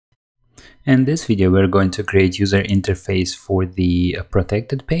In this video, we're going to create user interface for the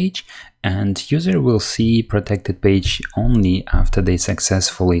protected page, and user will see protected page only after they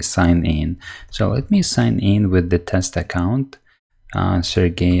successfully sign in. So let me sign in with the test account,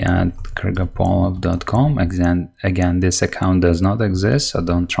 sergey@kurgapolov.com. Again, this account does not exist, so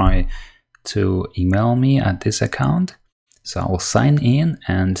don't try to email me at this account. So I will sign in,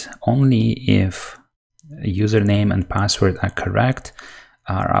 and only if username and password are correct,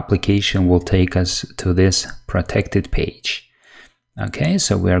 our application will take us to this protected page. Okay,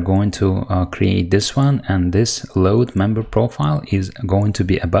 so we are going to create this one, and this load member profile is going to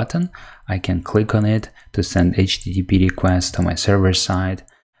be a button. I can click on it to send HTTP requests to my server side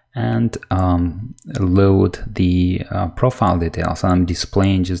and load the profile details. I'm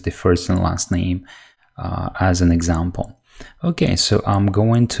displaying just the first and last name as an example. Okay, so I'm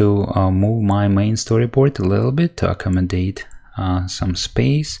going to move my main storyboard a little bit to accommodate some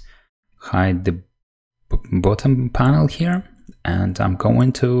space, hide the bottom panel here, and I'm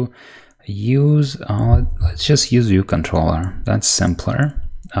going to use, let's just use view controller. That's simpler,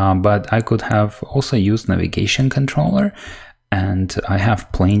 but I could have also used navigation controller, and I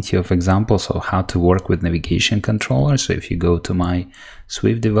have plenty of examples of how to work with navigation controller. So if you go to my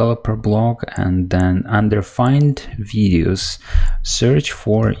Swift developer blog and then under find videos, search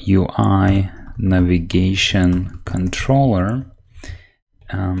for UI navigation controller,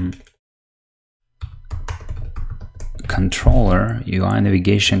 UI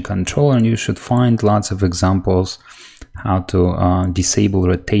navigation controller, and you should find lots of examples how to disable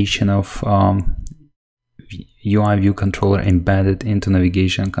rotation of UI view controller embedded into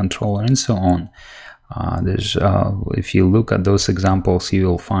navigation controller, and so on. If you look at those examples, you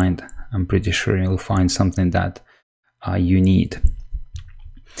will find, I'm pretty sure you'll find something that you need.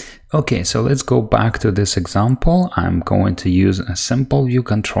 Okay, so let's go back to this example. I'm going to use a simple view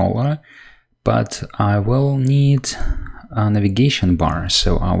controller, but I will need a navigation bar.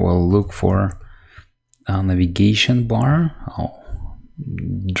 So I will look for a navigation bar. I'll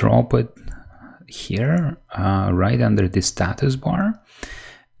drop it here, right under the status bar,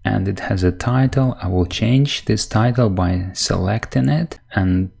 and it has a title. I will change this title by selecting it,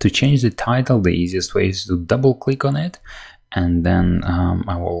 and to change the title, the easiest way is to double click on it, and then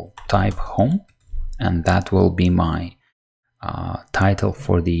I will type home, and that will be my title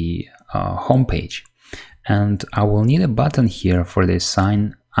for the home page. And I will need a button here for the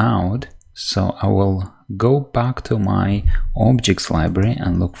sign out, so I will go back to my objects library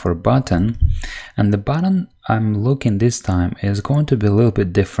and look for button, and the button I'm looking this time is going to be a little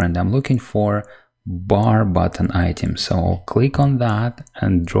bit different. I'm looking for bar button item, so I'll click on that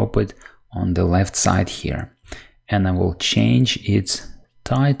and drop it on the left side here, and I will change its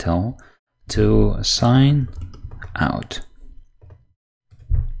title to sign out.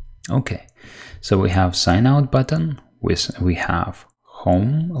 Okay, so we have sign out button, we have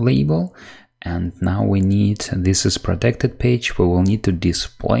home label, and now we need, this is protected page, we will need to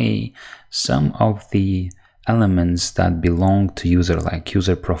display some of the elements that belong to user, like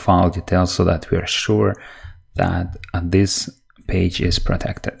user profile details, so that we are sure that this page is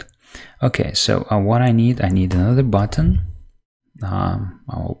protected. Okay, so what I need another button.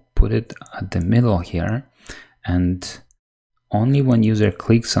 I'll put it at the middle here, and only when user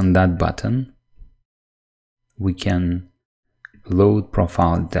clicks on that button, we can load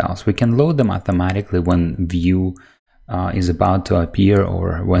profile details. We can load them automatically when view is about to appear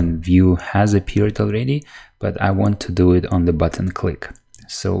or when view has appeared already, but I want to do it on the button click.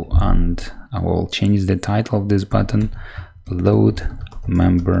 So, and I will change the title of this button, load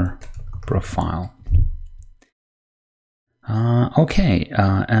member profile. Okay,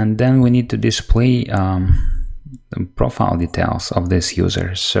 and then we need to display the profile details of this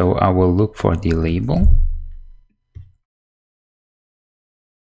user. So I will look for the label,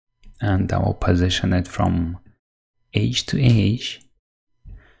 and I will position it from age to age,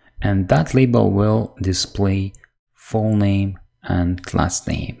 and that label will display full name and last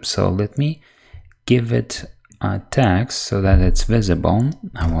name. So let me give it a text so that it's visible.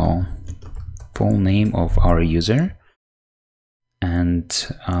 I will full name of our user,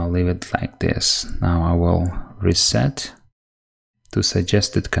 and I'll leave it like this. Now I will reset to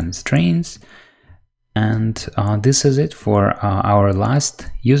suggested constraints, and this is it for our last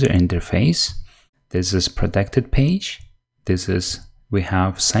user interface. This is protected page. This is, we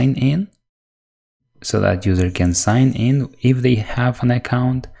have sign in, so that user can sign in if they have an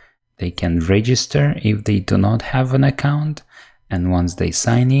account. They can register if they do not have an account, and once they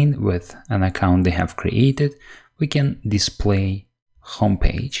sign in with an account they have created, we can display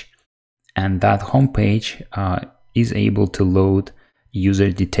homepage, and that homepage is able to load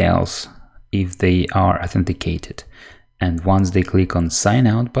user details if they are authenticated. And once they click on sign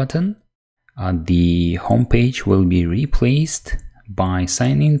out button, the home page will be replaced by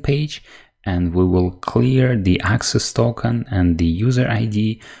sign in page, and we will clear the access token and the user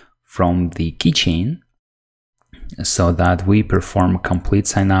ID from the keychain, so that we perform complete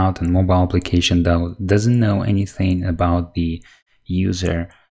sign out and mobile application that doesn't know anything about the user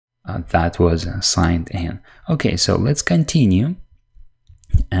that was signed in. Okay, so let's continue.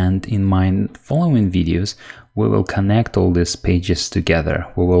 And in my following videos, we will connect all these pages together.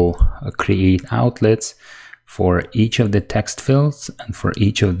 We will create outlets for each of the text fields and for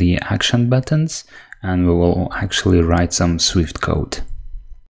each of the action buttons, and we will actually write some Swift code.